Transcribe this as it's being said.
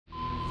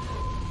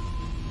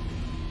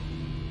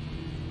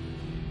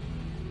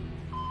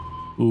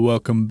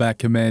Welcome back,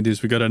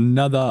 Commanders. We got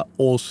another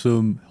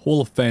awesome Hall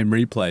of Fame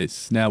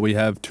replays. Now we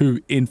have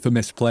two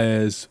infamous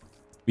players.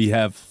 We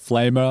have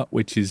Flamer,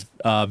 which is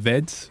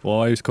Vedzz, or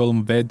I always call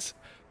him Vedzz.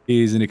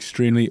 He is an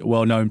extremely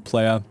well-known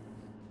player.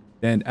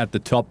 Then at the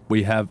top,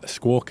 we have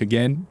Squaak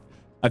again.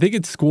 I think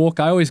it's Squaak.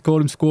 I always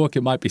called him Squaak.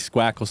 It might be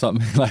Squaak or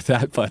something like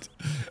that. But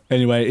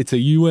anyway, it's a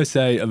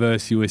USA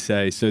versus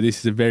USA. So this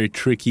is a very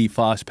tricky,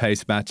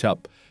 fast-paced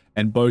matchup.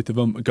 And both of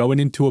them going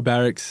into a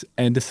barracks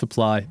and a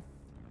supply.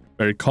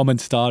 Very common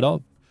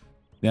startup.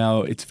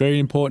 Now, it's very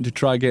important to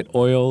try get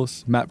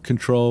oils, map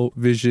control,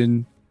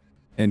 vision,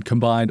 and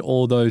combine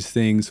all those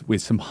things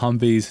with some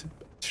Humvee's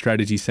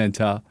strategy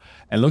center.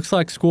 And looks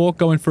like Squaak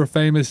going for a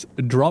famous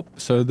drop,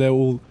 so there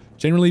will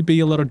generally be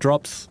a lot of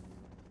drops.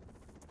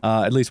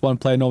 At least one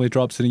player normally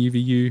drops in a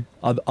UVU.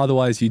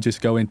 Otherwise, you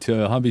just go into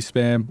Humvee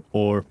spam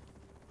or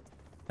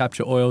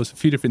capture oils, a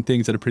few different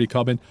things that are pretty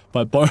common.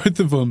 But both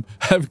of them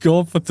have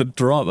gone for the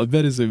drop. I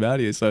better zoom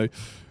out here, so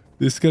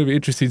this is going to be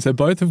interesting. So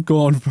both have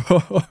gone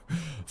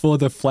for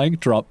the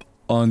flank drop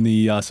on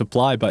the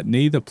supply, but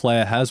neither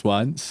player has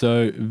one.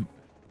 So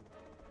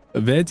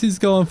Vedzz is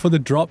going for the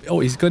drop. Oh,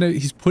 he's put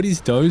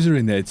his dozer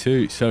in there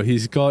too. So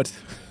he's got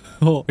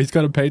he's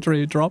got a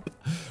Patriot drop.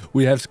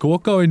 We have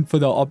Squaak going for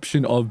the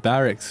option of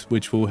barracks,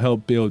 which will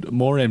help build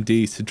more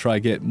MDs to try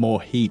get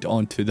more heat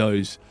onto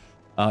those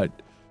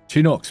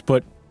Chinooks.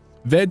 But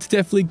Vedzz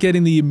definitely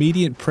getting the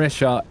immediate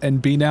pressure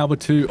and being able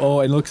to...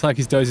 Oh, it looks like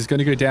his doze is going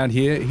to go down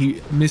here. He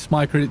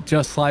mismicroed it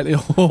just slightly.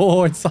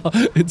 Oh,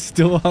 it's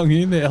still hung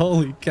in there.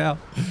 Holy cow.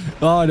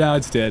 Oh, now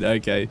it's dead.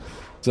 Okay.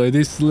 So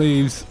this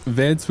leaves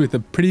Vedzz with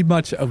pretty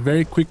much a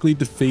very quickly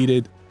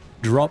defeated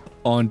drop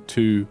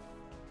onto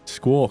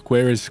Squaak.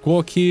 Whereas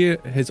Squaak here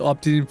has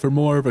opted in for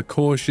more of a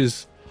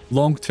cautious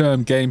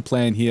long-term game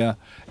plan here.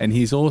 And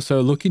he's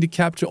also looking to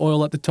capture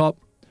oil at the top.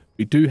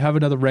 We do have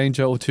another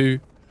Ranger or two.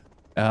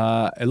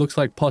 It looks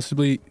like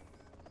possibly...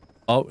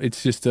 Oh,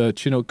 it's just a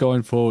Chinook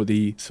going for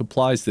the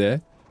supplies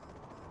there.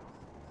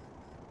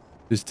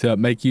 Just to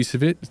make use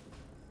of it.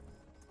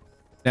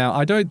 Now,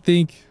 I don't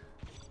think...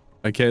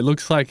 Okay, it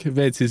looks like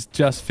Vedzz has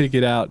just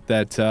figured out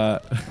that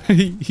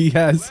he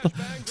has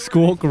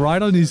Squaak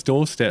right on his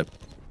doorstep.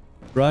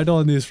 Right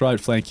on this right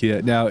flank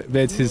here. Now,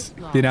 Vedzz has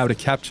been able to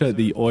capture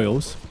the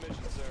oils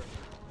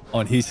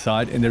on his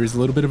side. And there is a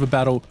little bit of a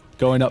battle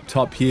going up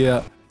top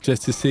here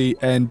just to see.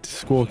 And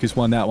Squaak has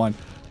won that one.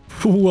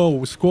 Whoa,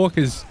 Squaak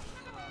has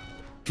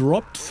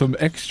dropped some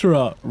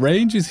extra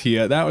ranges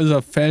here. That was a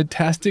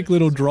fantastic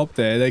little drop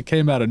there. They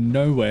came out of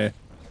nowhere.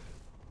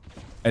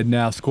 And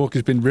now Squaak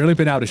has really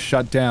been able to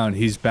shut down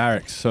his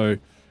barracks. So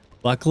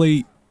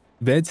luckily,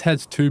 Vedzz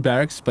has two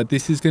barracks, but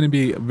this is going to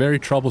be very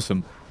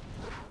troublesome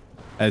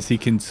as he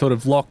can sort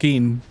of lock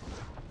in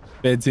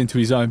Vedzz into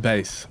his own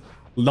base,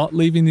 not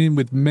leaving him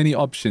with many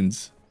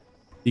options.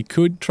 He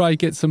could try to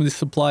get some of this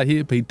supply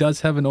here, but he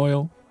does have an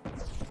oil.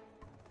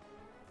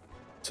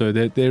 So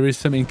there is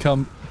some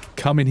income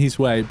coming his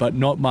way, but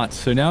not much.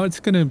 So now it's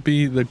going to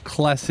be the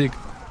classic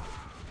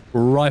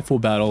rifle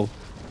battle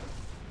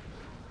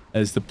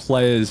as the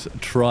players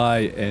try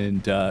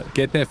and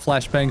get their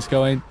flashbangs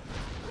going.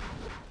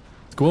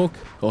 Squaak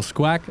or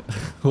Squaak,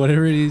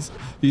 whatever it is,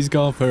 he's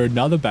going for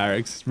another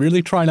barracks.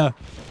 Really trying to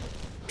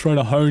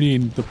hone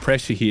in the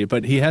pressure here,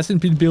 but he hasn't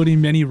been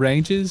building many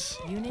ranges.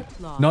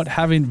 Not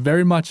having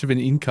very much of an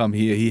income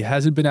here. He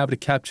hasn't been able to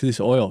capture this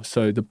oil,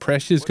 so the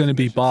pressure is going to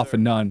be bar for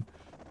none.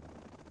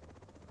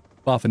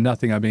 Bar for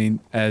nothing, I mean,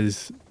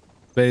 as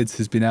Vedzz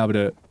has been able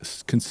to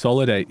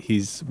consolidate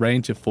his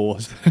ranger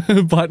force,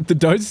 but the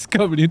doze is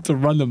coming in to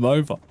run them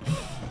over.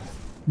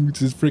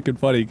 Which is freaking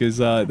funny because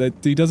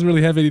he doesn't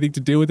really have anything to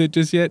deal with it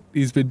just yet.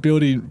 He's been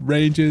building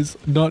ranges,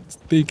 not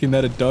thinking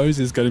that a doze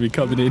is going to be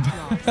coming in.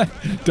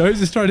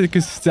 Doze is trying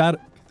to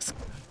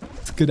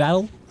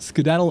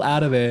skedaddle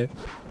out of there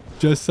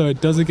just so it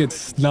doesn't get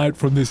sniped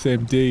from this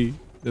MD.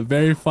 A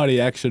very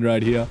funny action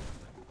right here.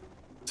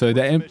 So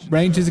the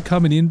ranges are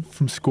coming in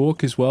from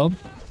Squaak as well.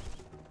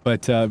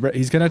 But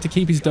he's going to have to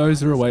keep his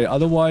dozer away.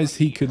 Otherwise,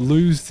 he could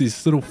lose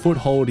this little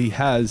foothold he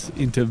has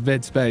into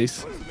Vedzz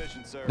base.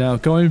 Now,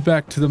 going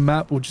back to the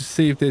map, we'll just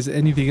see if there's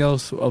anything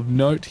else of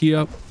note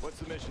here. What's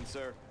the mission,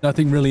 sir?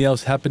 Nothing really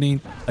else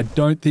happening. I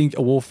don't think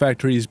a war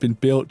factory has been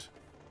built.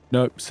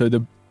 Nope. So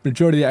the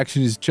majority of the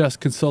action is just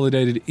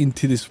consolidated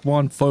into this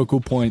one focal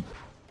point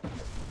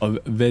of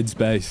Vedzz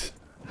base.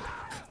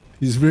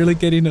 He's really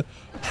getting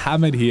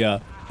hammered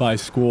here by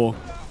Squaak.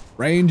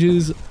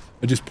 Rangers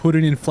are just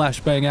putting in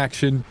flashbang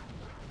action.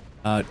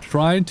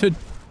 Trying to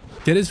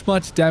get as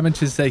much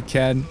damage as they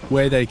can,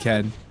 where they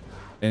can.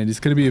 And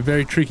it's going to be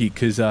very tricky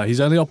because he's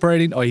only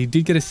operating... Oh, he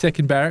did get a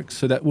second barracks,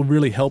 so that will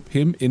really help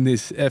him in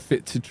this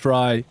effort to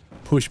try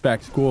push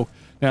back Squaak.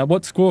 Now,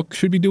 what Squaak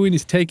should be doing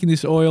is taking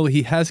this oil.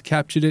 He has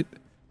captured it.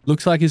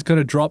 Looks like he's going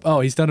to drop... Oh,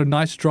 he's done a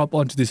nice drop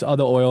onto this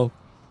other oil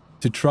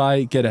to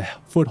try get a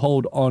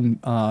foothold on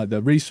the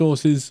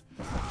resources,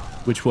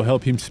 which will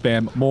help him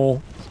spam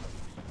more.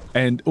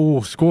 And,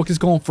 oh, Squaak has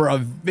gone for a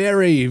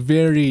very,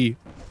 very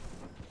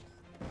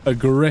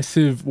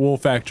aggressive war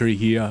factory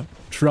here,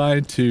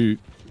 trying to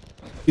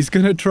He's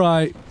going to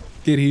try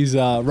get his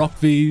Rock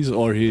Vs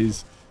or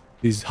his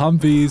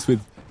Humvees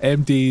with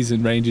MDs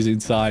and Rangers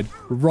inside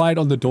right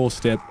on the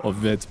doorstep of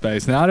Vedzz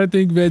base. Now, I don't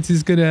think Vedzz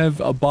is going to have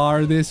a bar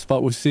of this,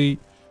 but we'll see.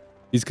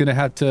 He's going to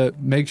have to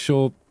make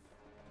sure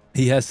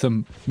he has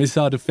some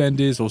missile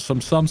defenders or some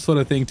sort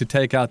of thing to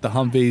take out the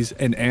Humvees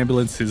and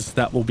ambulances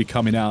that will be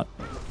coming out.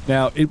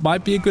 Now, it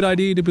might be a good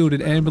idea to build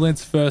an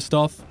ambulance first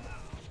off,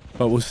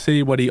 but we'll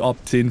see what he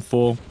opts in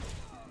for.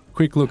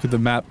 Quick look at the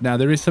map. Now,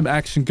 there is some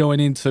action going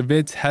in. So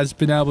Vedzz has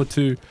been able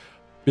to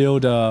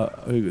build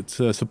a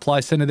supply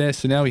center there.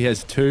 So now he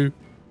has 2.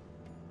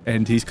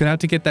 And he's going to have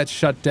to get that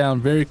shut down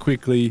very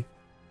quickly.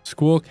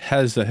 Squaak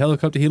has a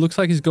helicopter. He looks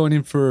like he's going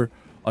in for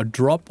a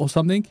drop or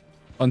something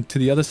onto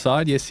the other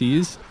side. Yes, he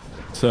is.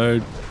 So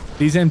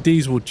these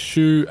MDs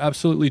will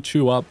absolutely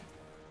chew up.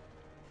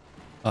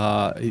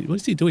 What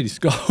is he doing?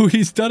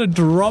 He's done a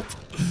drop.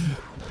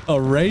 A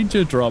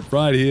Ranger drop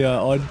right here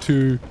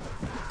onto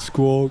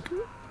Squaak.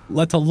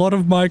 That's a lot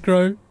of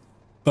micro,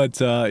 but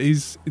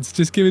it's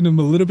just giving him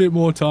a little bit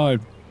more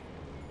time.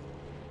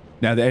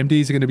 Now, the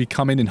MDs are going to be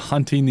coming and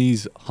hunting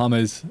these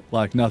Hummers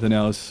like nothing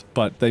else,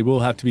 but they will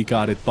have to be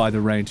guarded by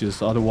the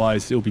Rangers.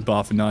 Otherwise, it'll be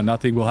bar for none.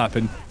 Nothing will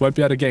happen. Won't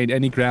be able to gain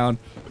any ground.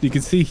 You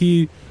can see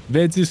here,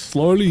 Vedzz is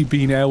slowly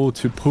being able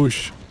to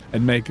push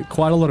and make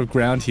quite a lot of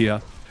ground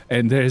here.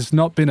 And there's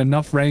not been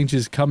enough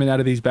Rangers coming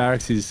out of these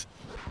barracks.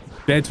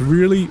 Vedzz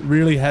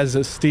really has a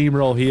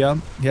steamroll here.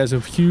 He has a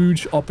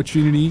huge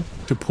opportunity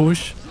to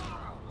push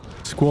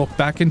Squaak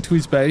back into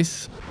his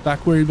base,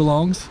 back where he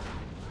belongs,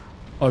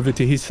 over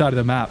to his side of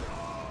the map.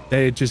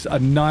 They're just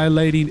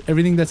annihilating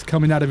everything that's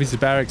coming out of his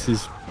barracks.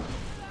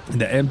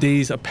 The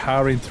MDs are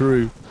powering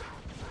through.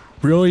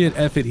 Brilliant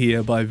effort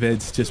here by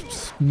Vedzz, just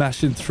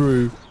smashing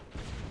through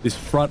this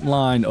front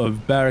line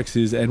of barracks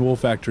and war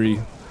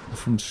factory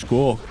from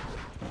Squaak.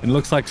 And it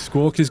looks like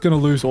Squaak is going to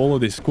lose all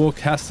of this. Squaak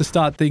has to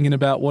start thinking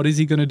about what is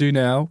he going to do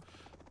now.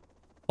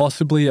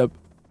 Possibly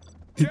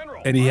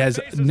and he has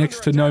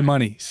next to no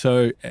money.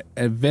 So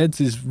Vedzz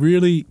has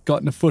really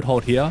gotten a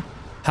foothold here.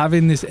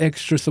 Having this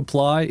extra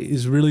supply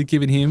is really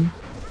giving him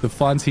the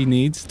funds he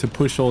needs to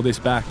push all this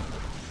back.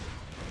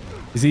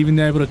 He's even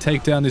able to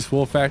take down this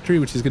war factory,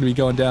 which is going to be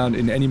going down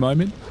in any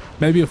moment.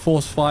 Maybe a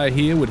force fire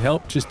here would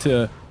help just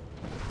to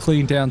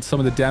clean down some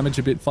of the damage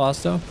a bit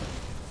faster.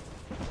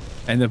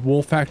 And the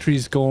war factory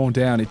is going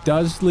down. It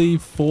does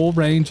leave 5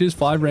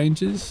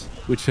 rangers,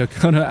 which are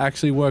going to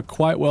actually work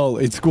quite well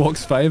in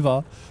Squawk's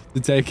favor to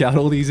take out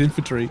all these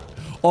infantry.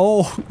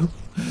 Oh,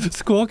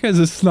 Squaak has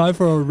a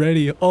sniper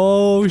already.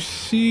 Oh,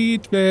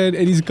 shit, man.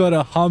 And he's got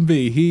a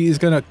Humvee. He is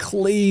going to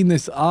clean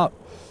this up.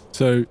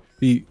 So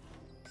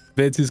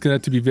Vedzz is going to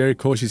have to be very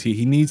cautious here.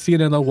 He needs to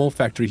get another war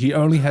factory. He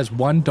only has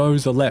 1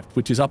 dozer left,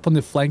 which is up on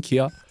the flank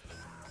here.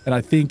 And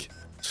I think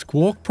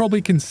Squaak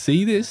probably can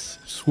see this.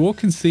 Squaak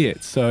can see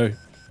it. So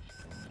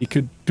he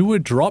could do a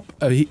drop.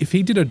 If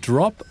he did a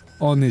drop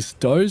on this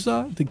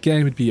dozer, the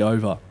game would be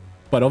over.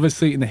 But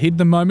obviously in the heat of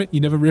the moment, you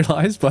never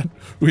realize. But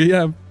we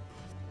have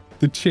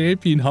the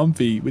champion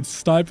Humvee with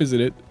snipers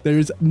in it. There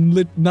is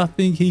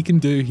nothing he can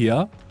do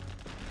here.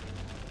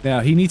 Now,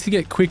 he needs to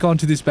get quick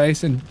onto this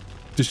base and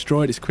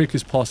destroy it as quick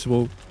as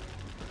possible.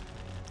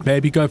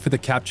 Maybe go for the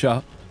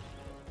capture,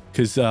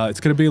 because it's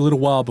going to be a little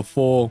while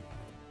before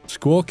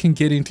Squaak can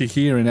get into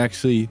here and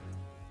actually...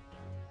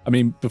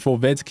 before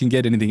Vedzz can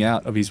get anything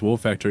out of his war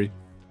factory.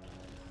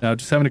 Now,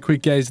 just having a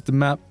quick gaze at the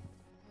map.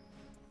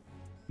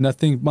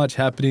 Nothing much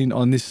happening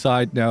on this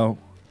side now.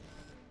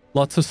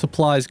 Lots of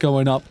supplies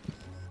going up.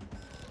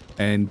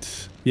 And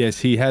yes,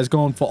 he has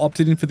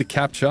opted in for the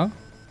capture.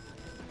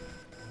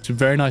 It's a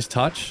very nice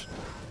touch.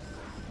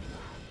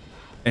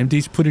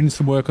 MD's put in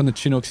some work on the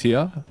Chinooks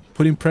here.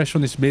 Putting pressure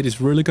on this mid is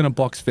really going to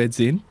box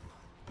Vedzz in.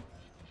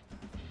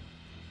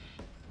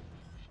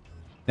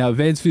 Now,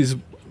 Vedzz is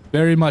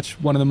very much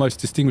one of the most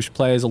distinguished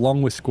players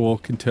along with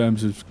Squaak in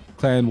terms of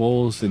clan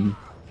wars and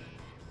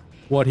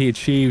what he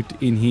achieved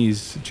in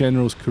his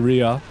general's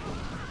career.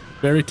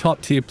 Very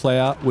top tier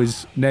player,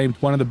 was named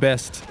one of the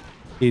best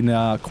in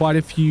quite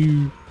a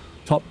few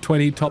top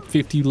 20, top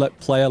 50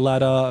 player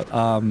ladder,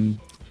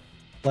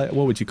 what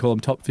would you call them,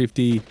 top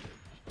 50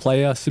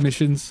 player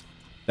submissions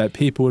that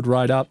people would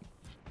write up.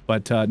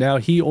 But now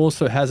he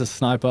also has a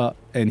sniper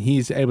and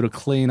he's able to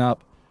clean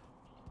up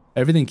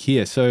everything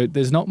here. So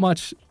there's not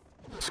much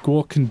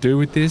Squaak can do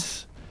with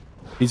this.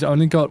 He's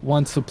only got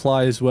 1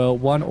 supply as well,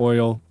 1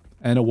 oil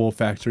and a war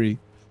factory.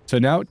 So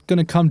now it's going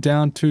to come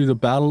down to the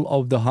battle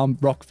of the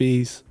Rock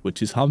Vs,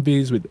 which is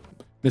Humvees with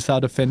missile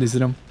defenders in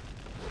them.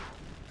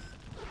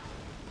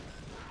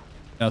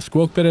 Now,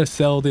 Squaak better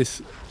sell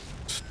this,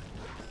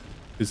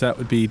 because that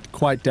would be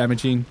quite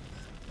damaging.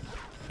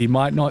 He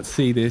might not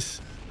see this.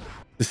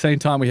 At the same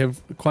time, we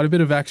have quite a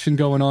bit of action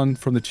going on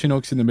from the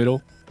Chinooks in the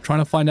middle, trying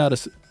to find out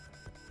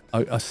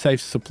a safe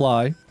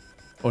supply.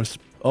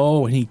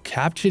 Oh, and he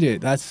captured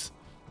it. That's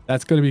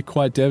going to be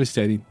quite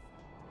devastating.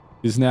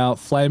 Because now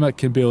Flamer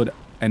can build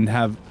and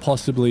have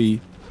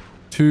possibly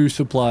 2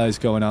 supplies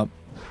going up.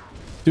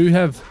 Do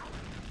have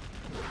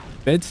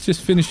Vedzz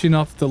just finishing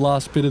off the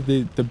last bit of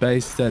the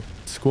base that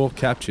Squaak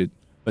captured.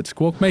 But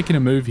Squaak making a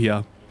move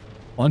here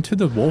onto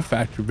the wall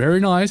factory. Very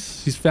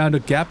nice. He's found a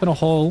gap and a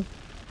hole.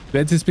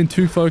 Vedzz has been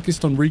too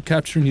focused on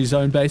recapturing his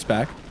own base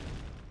back.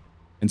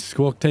 And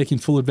Squaak taking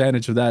full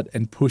advantage of that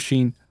and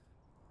pushing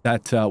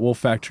that wall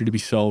factory to be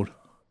sold.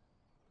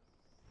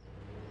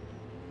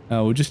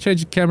 We'll just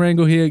change the camera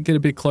angle here, get a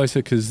bit closer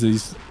because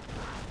these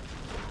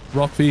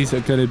rock Vs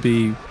are going to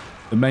be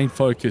the main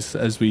focus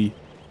as we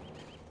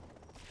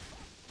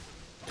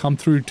come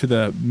through to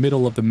the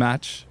middle of the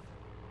match.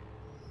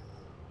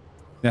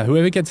 Now,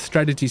 whoever gets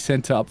strategy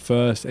center up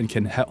first and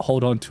can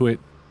hold on to it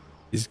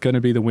is going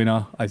to be the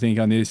winner, I think,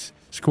 on this.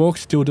 Squaak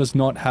still does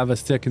not have a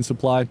second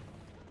supply,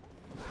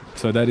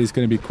 so that is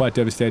going to be quite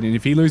devastating.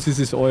 If he loses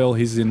this oil,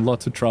 he's in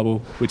lots of trouble,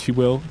 which he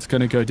will. It's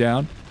going to go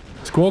down.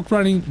 Squaak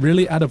running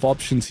really out of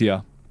options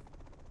here.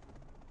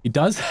 He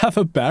does have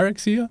a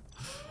barracks here.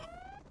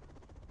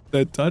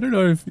 But I don't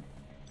know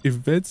if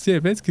Vedzz, yeah,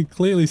 Vedzz can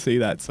clearly see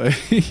that, so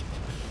he's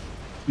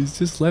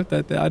just left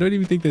that there. I don't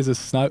even think there's a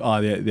snipe.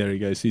 Oh, there he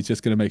goes. He's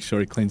just going to make sure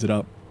he cleans it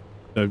up.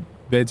 So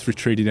Vedzz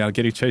retreating now,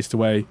 getting chased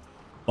away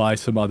by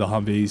some other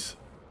Humvees.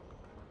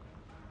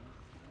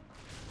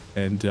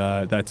 And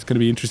that's going to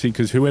be interesting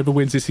because whoever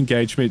wins this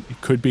engagement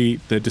could be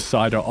the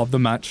decider of the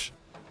match,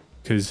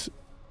 because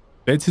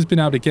Vedzz has been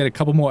able to get a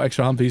couple more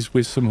extra Humvees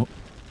with some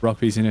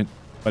Rockvies in it,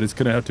 but it's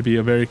going to have to be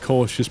a very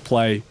cautious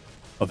play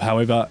of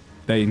however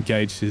they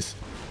engage this.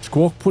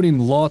 Squaak putting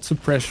lots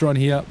of pressure on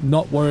here,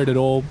 not worried at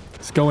all.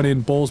 It's going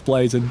in, balls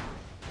blazing.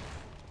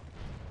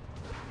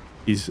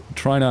 He's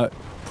trying to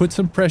put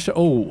some pressure.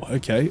 Oh,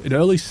 okay. An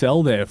early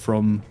sell there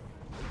from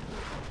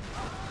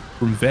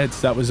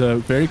Vedzz. That was a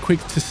very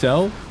quick to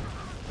sell.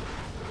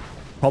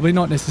 Probably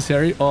not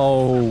necessary.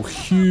 Oh,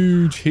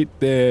 huge hit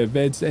there.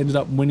 Vedzz ended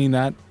up winning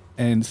that,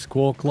 and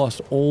Squaak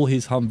lost all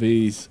his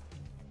Humvees.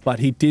 But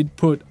he did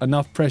put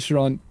enough pressure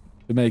on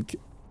to make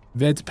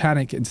Vedzz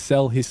panic and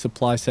sell his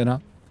supply center.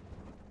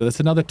 So that's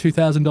another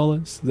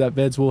 $2,000 that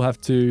Vedzz will have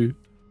to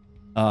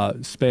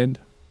spend.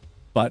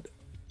 But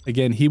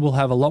again, he will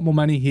have a lot more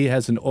money. He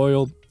has an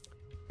oil,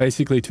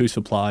 basically 2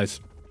 supplies.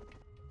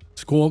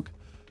 Squaak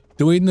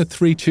doing the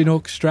 3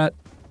 Chinook strat,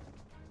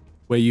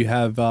 where you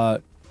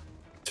have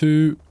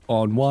 2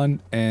 on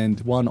 1 and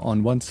 1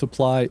 on 1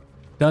 supply,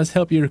 does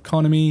help your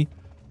economy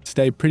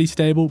stay pretty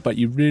stable, but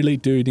you really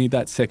do need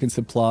that second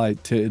supply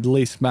to at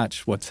least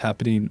match what's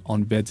happening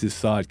on Vedz's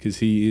side, because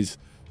he is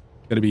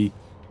going to be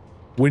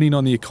winning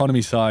on the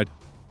economy side.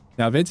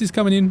 Now, Vedzz is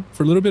coming in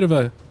for a little bit of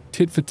a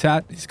tit for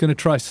tat. He's going to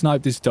try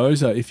snipe this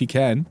dozer if he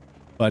can,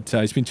 but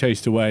he's been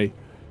chased away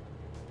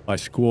by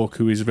Squaak,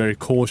 who is very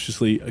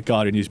cautiously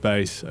guarding his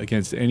base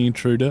against any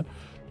intruder,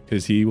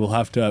 because he will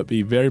have to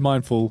be very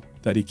mindful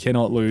that he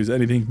cannot lose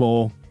anything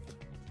more.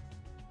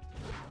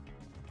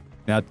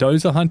 Now,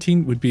 dozer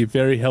hunting would be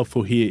very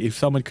helpful here. If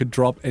someone could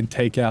drop and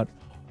take out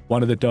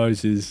one of the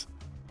dozers,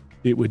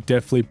 it would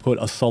definitely put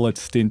a solid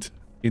stint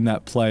in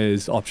that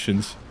player's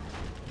options.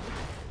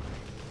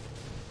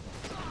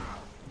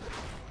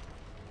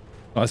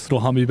 Nice little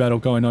Humvee battle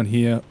going on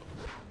here.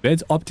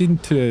 Vedzz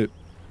opting to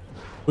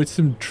put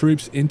some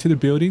troops into the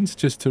buildings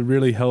just to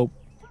really help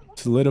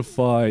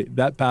solidify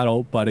that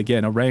battle. But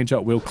again, a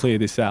ranger will clear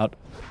this out.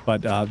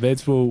 But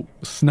Vedzz will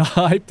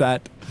snipe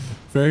that.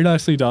 Very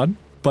nicely done.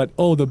 But,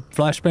 oh, the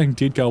flashbang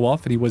did go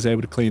off and he was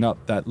able to clean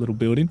up that little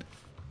building.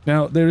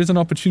 Now, there is an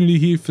opportunity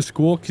here for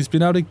Squaak. He's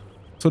been able to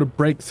sort of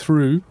break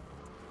through,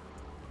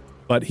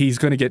 but he's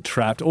going to get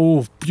trapped.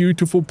 Oh,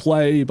 beautiful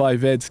play by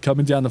Vedzz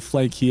coming down the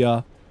flank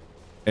here.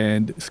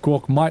 And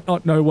Squaak might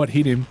not know what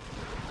hit him.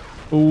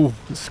 Oh,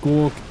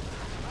 Squaak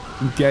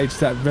engaged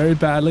that very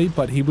badly,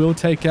 but he will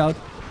take out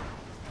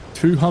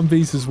 2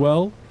 Humvees as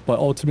well, but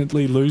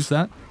ultimately lose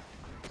that.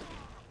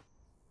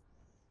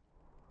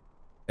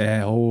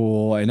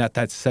 And at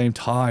that same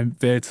time,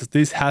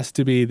 this has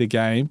to be the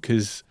game,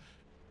 because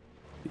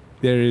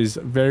there is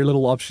very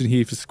little option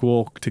here for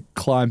Squaak to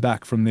climb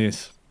back from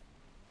this.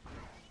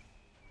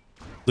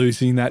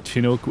 Losing that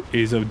Chinook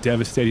is a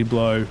devastating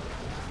blow,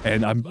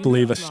 and I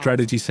believe a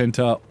strategy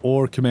center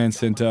or command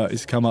center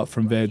is come up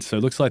from Vedzz. So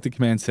it looks like the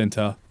command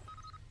center,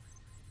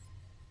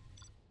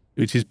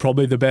 which is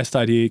probably the best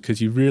idea,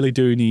 because you really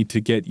do need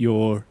to get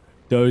your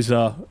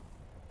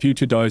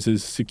future dozers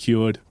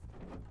secured.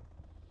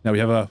 Now we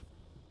have a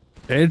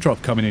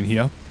airdrop coming in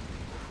here.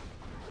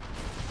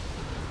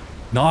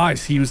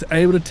 Nice. He was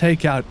able to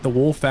take out the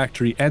wall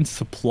factory and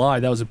supply.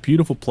 That was a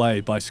beautiful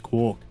play by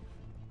Squaak.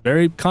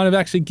 Very kind of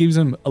actually gives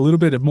him a little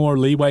bit of more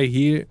leeway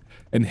here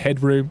and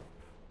headroom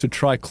to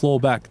try claw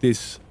back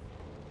this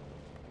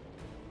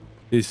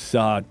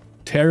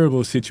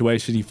terrible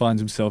situation he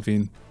finds himself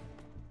in.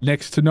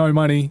 Next to no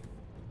money.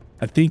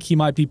 I think he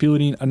might be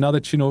building another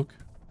Chinook.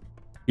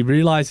 He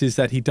realizes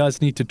that he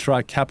does need to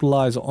try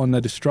capitalize on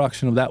the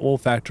destruction of that wall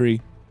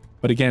factory.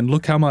 But again,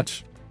 look how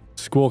much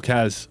Squaak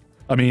has.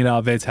 I mean,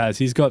 Vedzz has.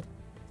 He's got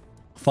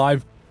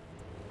 5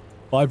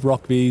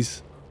 Rock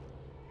Vs,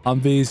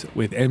 Humvees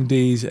with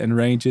MDs and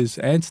Rangers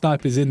and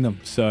snipers in them.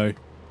 So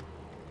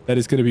that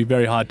is going to be a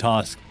very hard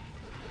task.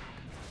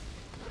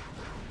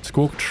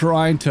 Squaak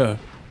trying to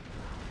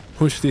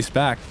push this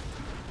back.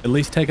 at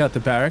least take out the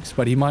barracks,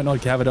 but he might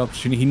not have an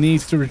opportunity. He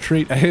needs to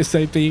retreat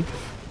ASAP,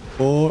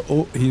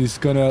 or he's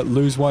going to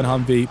lose one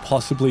Humvee,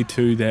 possibly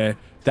two there.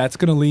 That's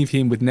going to leave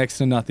him with next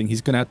to nothing.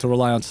 He's going to have to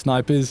rely on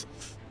snipers.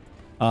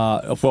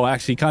 Well,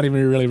 actually, he can't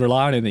even really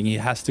rely on anything. He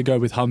has to go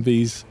with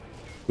Humvees,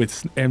 with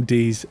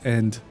MDs,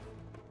 and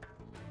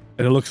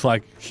it looks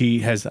like he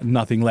has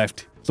nothing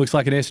left. It looks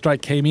like an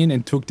airstrike came in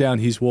and took down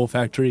his war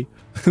factory,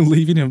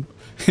 leaving him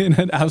in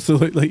an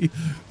absolutely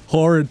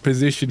horrid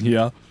position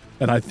here.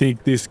 And I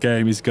think this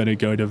game is going to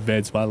go to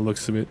Vedzz by the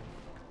looks of it.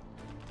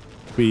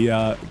 We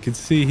can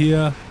see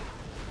here,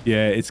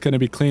 yeah, it's going to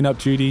be cleanup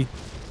duty.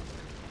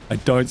 I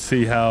don't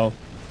see how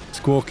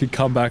Squaak could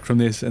come back from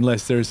this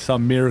unless there is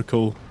some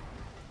miracle.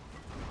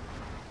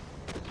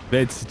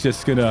 Vedzz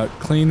just going to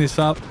clean this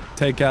up,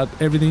 take out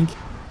everything.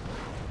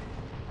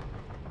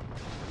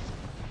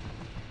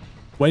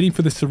 Waiting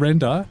for the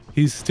surrender.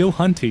 He's still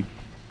hunting.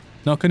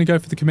 Not going to go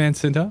for the command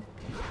center.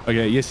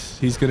 Okay, yes,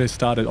 he's going to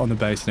start it on the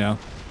base now.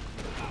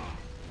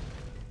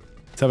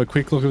 Let's have a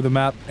quick look at the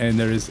map, and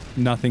there is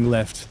nothing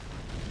left.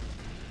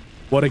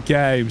 What a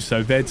game.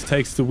 So Vedzz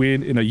takes the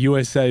win in a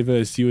USA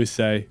versus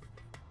USA.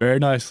 Very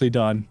nicely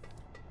done.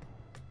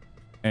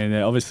 And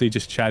they're obviously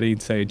just chatting,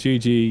 saying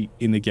GG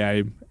in the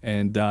game.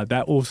 And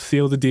that will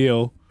seal the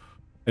deal.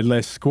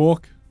 Unless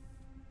Squaak,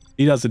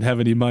 he doesn't have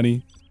any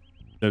money.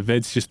 So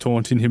Vedzz just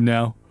taunting him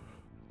now.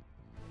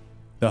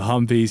 The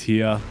Humvee's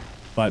here.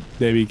 But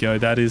there we go.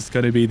 That is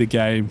going to be the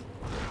game.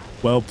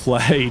 Well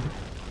played.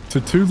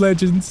 To two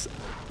legends,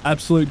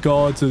 absolute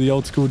gods of the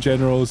old school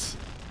generals,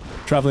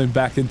 traveling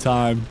back in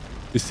time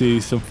to see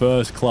some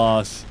first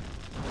class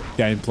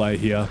gameplay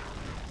here.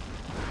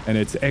 And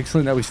it's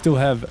excellent that we still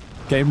have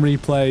game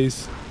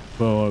replays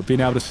for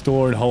being able to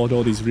store and hold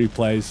all these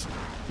replays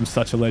from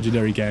such a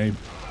legendary game.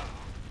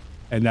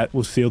 And that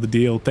will seal the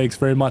deal. Thanks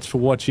very much for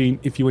watching.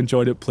 If you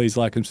enjoyed it, please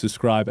like and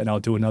subscribe, and I'll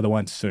do another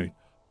one soon.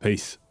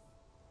 Peace.